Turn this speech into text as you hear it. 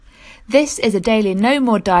This is a daily No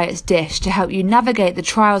More Diets dish to help you navigate the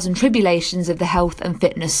trials and tribulations of the health and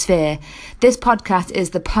fitness sphere. This podcast is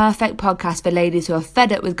the perfect podcast for ladies who are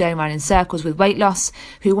fed up with going around in circles with weight loss,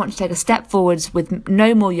 who want to take a step forwards with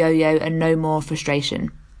no more yo-yo and no more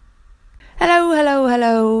frustration.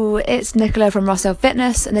 Hello. It's Nicola from Rossell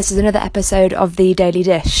Fitness, and this is another episode of The Daily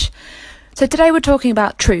Dish. So today we're talking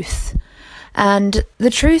about truth, and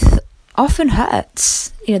the truth often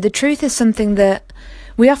hurts. The truth is something that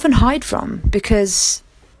we often hide from because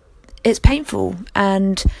it's painful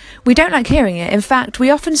and we don't like hearing it. In fact,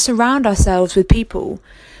 we often surround ourselves with people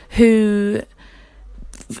who,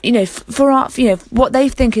 what they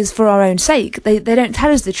think is for our own sake. They don't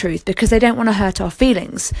tell us the truth because they don't want to hurt our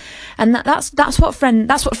feelings, and that's what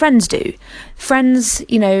friends do. Friends,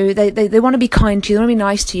 they want to be kind to you, they want to be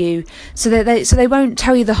nice to you, so they won't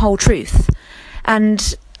tell you the whole truth.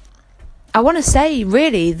 And I want to say,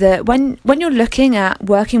 really, that when you're looking at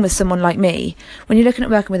working with someone like me, when you're looking at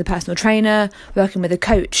working with a personal trainer, working with a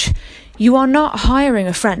coach, you are not hiring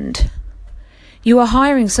a friend. You are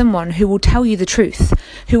hiring someone who will tell you the truth,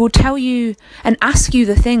 who will tell you and ask you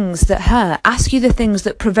the things that hurt, ask you the things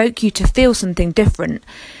that provoke you to feel something different,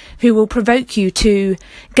 who will provoke you to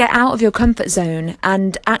get out of your comfort zone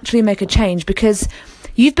and actually make a change, because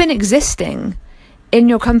you've been existing in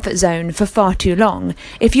your comfort zone for far too long.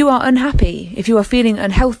 If you are unhappy, if you are feeling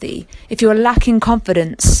unhealthy, if you are lacking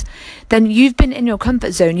confidence, then you've been in your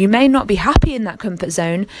comfort zone. You may not be happy in that comfort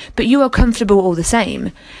zone, but you are comfortable all the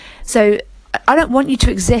same. So I don't want you to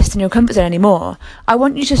exist in your comfort zone anymore. I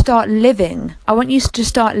want you to start living. I want you to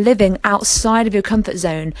start living outside of your comfort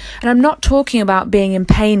zone. And I'm not talking about being in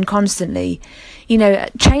pain constantly.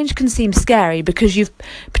 Change can seem scary because you've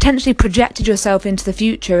potentially projected yourself into the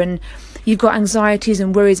future, and you've got anxieties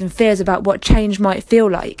and worries and fears about what change might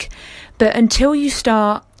feel like. But until you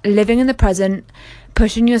start living in the present,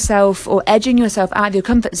 pushing yourself or edging yourself out of your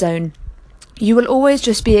comfort zone, you will always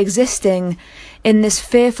just be existing in this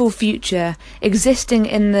fearful future, existing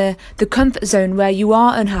in the comfort zone where you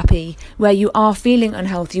are unhappy, where you are feeling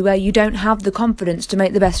unhealthy, where you don't have the confidence to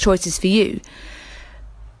make the best choices for you.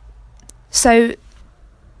 So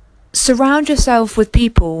surround yourself with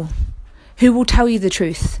people who will tell you the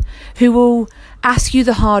truth, who will ask you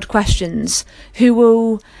the hard questions, who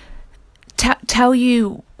will tell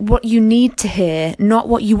you what you need to hear, not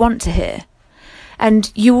what you want to hear. And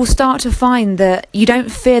you will start to find that you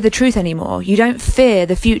don't fear the truth anymore. You don't fear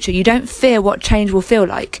the future. You don't fear what change will feel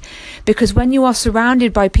like. Because when you are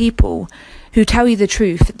surrounded by people who tell you the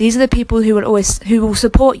truth, these are the people who will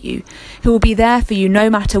support you, who will be there for you no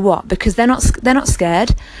matter what, because they're not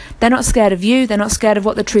scared. They're not scared of you. They're not scared of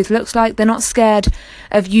what the truth looks like. They're not scared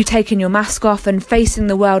of you taking your mask off and facing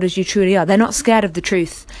the world as you truly are. They're not scared of the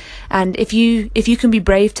truth. And if you can be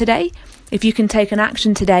brave today, if you can take an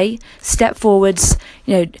action today, step forwards,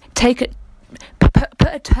 take it.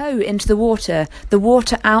 Put a toe into the water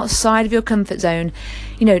outside of your comfort zone.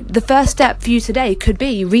 The first step for you today could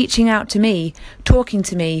be reaching out to me, talking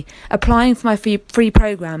to me, applying for my free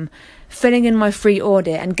program, filling in my free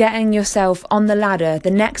audit, and getting yourself on the ladder,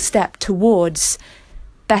 the next step towards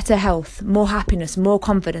better health, more happiness, more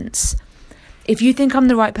confidence. If you think I'm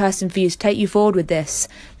the right person for you to take you forward with this,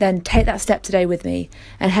 then take that step today with me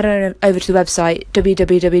and head on over to the website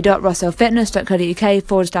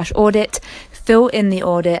www.rossellfitness.co.uk/audit, fill in the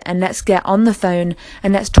audit, and let's get on the phone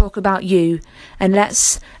and let's talk about you, and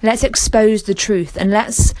let's expose the truth, and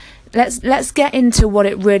let's get into what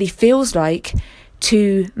it really feels like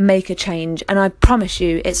to make a change. And I promise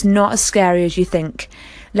you, it's not as scary as you think.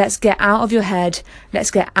 Let's get out of your head, let's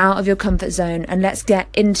get out of your comfort zone, and let's get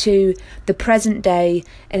into the present day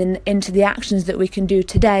and into the actions that we can do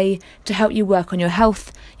today to help you work on your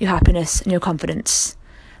health, your happiness, and your confidence.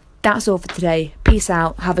 That's all for today. Peace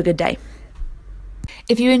out. Have a good day.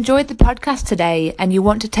 If you enjoyed the podcast today and you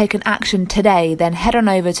want to take an action today, then head on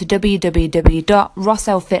over to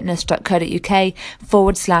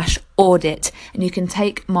www.rossellfitness.co.uk/audit, and you can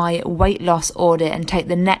take my weight loss audit and take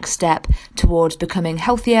the next step towards becoming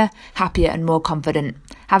healthier, happier, and more confident.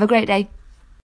 Have a great day.